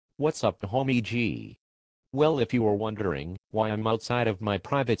What's up, homie G? Well, if you were wondering why I'm outside of my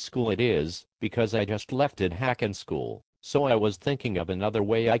private school, it is because I just left it hacking school, so I was thinking of another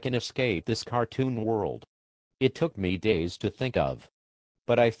way I can escape this cartoon world. It took me days to think of,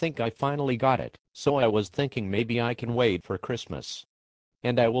 but I think I finally got it, so I was thinking maybe I can wait for Christmas.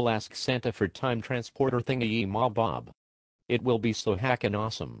 And I will ask Santa for time transporter thingy ma bob. It will be so hackin'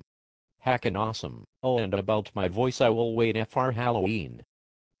 awesome. Hackin' awesome. Oh, and about my voice, I will wait for Halloween.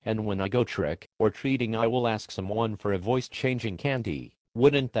 And when I go trick or treating, I will ask someone for a voice changing candy.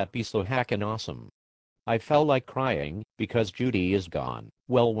 Wouldn't that be so hackin' awesome? I felt like crying because Judy is gone.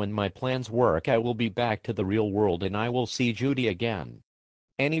 Well, when my plans work, I will be back to the real world and I will see Judy again.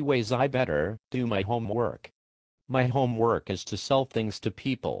 Anyways, I better do my homework. My homework is to sell things to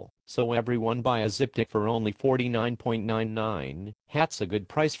people, so everyone buy a zip it for only 49.99. That's a good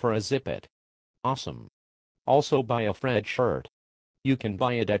price for a zip it. Awesome. Also buy a Fred shirt. You can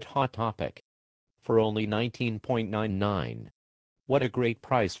buy it at Hot Topic for only 19.99. What a great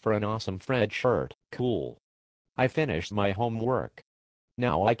price for an awesome Fred shirt. Cool. I finished my homework.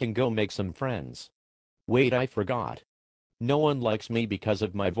 Now I can go make some friends. Wait, I forgot. No one likes me because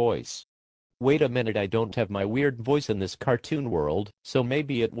of my voice. Wait a minute, I don't have my weird voice in this cartoon world, so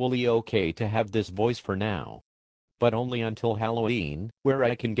maybe it will be okay to have this voice for now. But only until Halloween, where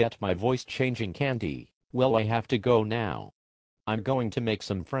I can get my voice changing candy. Well, I have to go now. I'm going to make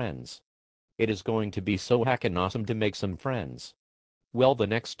some friends. It is going to be so hackin' awesome to make some friends. Well, the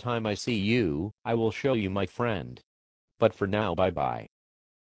next time I see you, I will show you my friend. But for now, bye bye.